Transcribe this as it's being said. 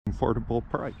affordable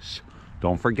price.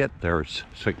 Don't forget, there's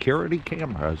security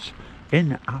cameras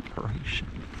in operation.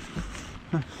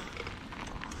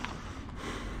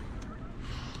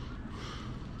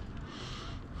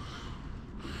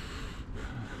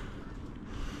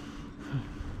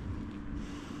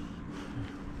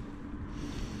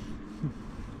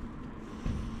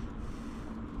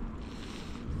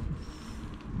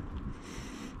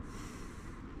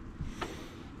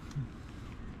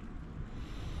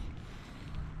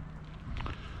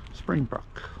 Springbrook.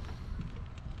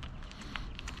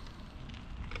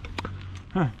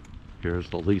 Here's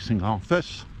the leasing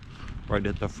office right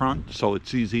at the front, so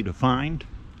it's easy to find.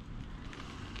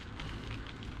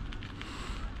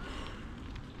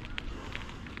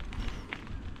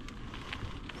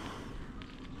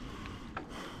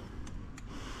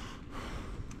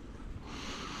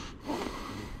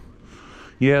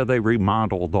 Yeah, they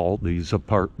remodeled all these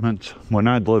apartments. When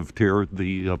I lived here,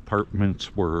 the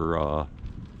apartments were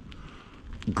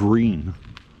green.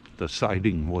 The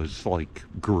siding was like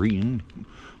green,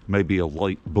 maybe a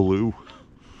light blue,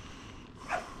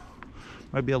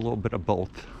 maybe a little bit of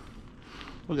both.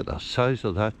 Look at the size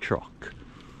of that truck.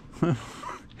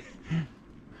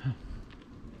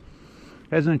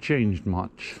 Hasn't changed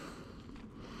much.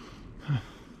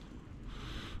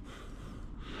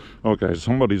 Okay,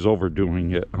 somebody's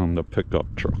overdoing it on the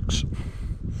pickup trucks.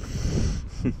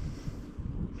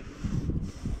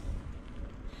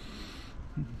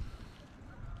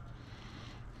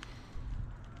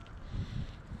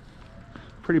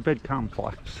 Pretty big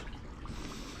complex.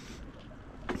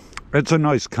 It's a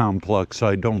nice complex.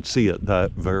 I don't see it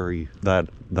that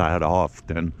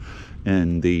often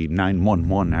in the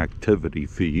 911 activity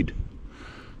feed.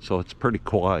 So it's pretty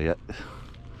quiet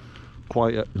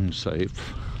and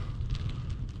safe.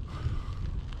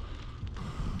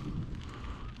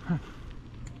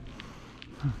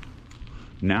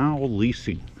 Now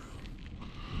leasing.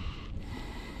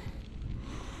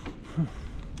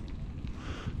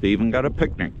 They even got a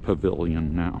picnic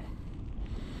pavilion now.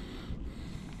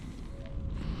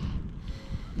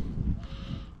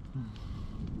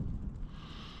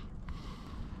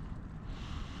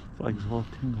 Flags all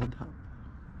tingled up.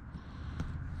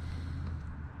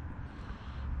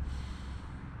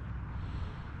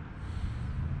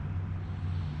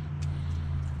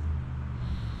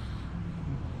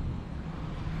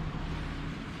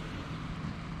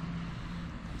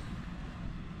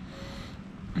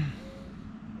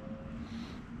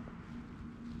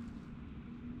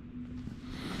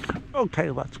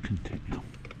 Okay, let's continue.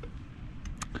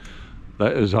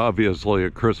 That is obviously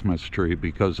a Christmas tree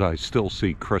because I still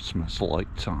see Christmas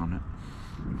lights on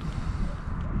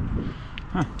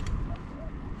it.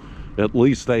 At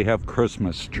least they have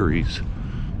Christmas trees.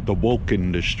 The woke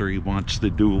industry wants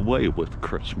to do away with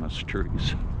Christmas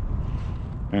trees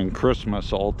and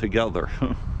Christmas altogether.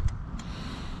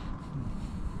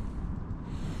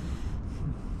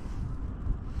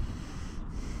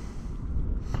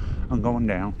 I'm going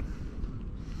down.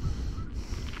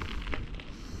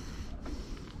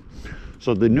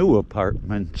 So the new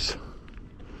apartments,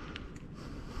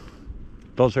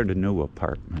 those are the new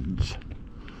apartments,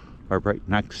 are right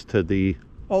next to the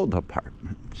old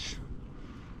apartments.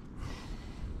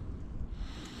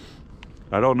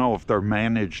 I don't know if they're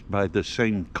managed by the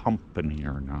same company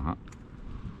or not.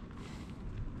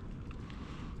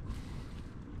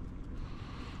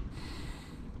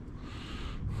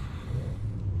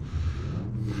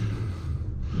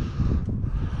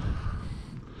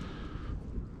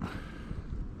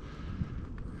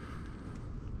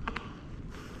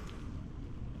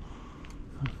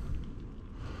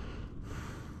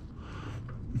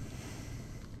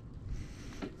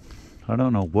 I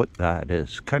don't know what that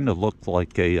is. Kind of looked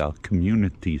like a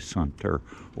community center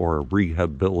or a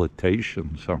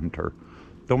rehabilitation center.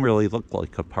 Don't really look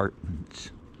like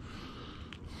apartments.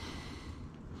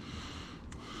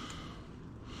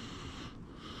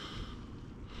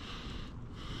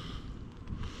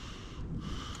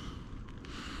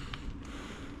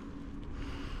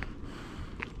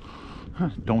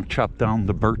 Don't chop down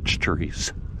the birch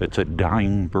trees. It's a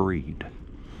dying breed.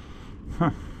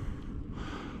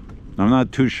 I'm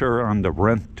not too sure on the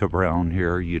rent around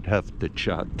here. You'd have to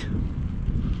check.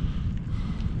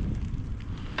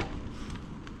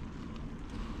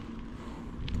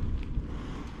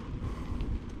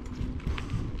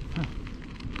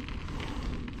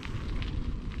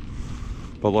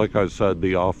 But like I said,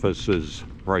 the office is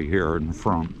right here in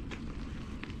front,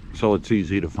 so it's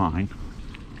easy to find.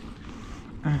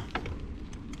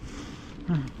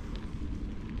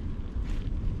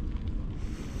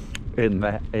 And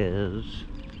that is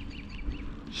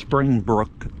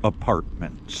Springbrook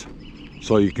Apartments.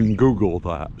 So you can Google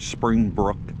that,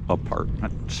 Springbrook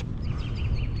Apartments.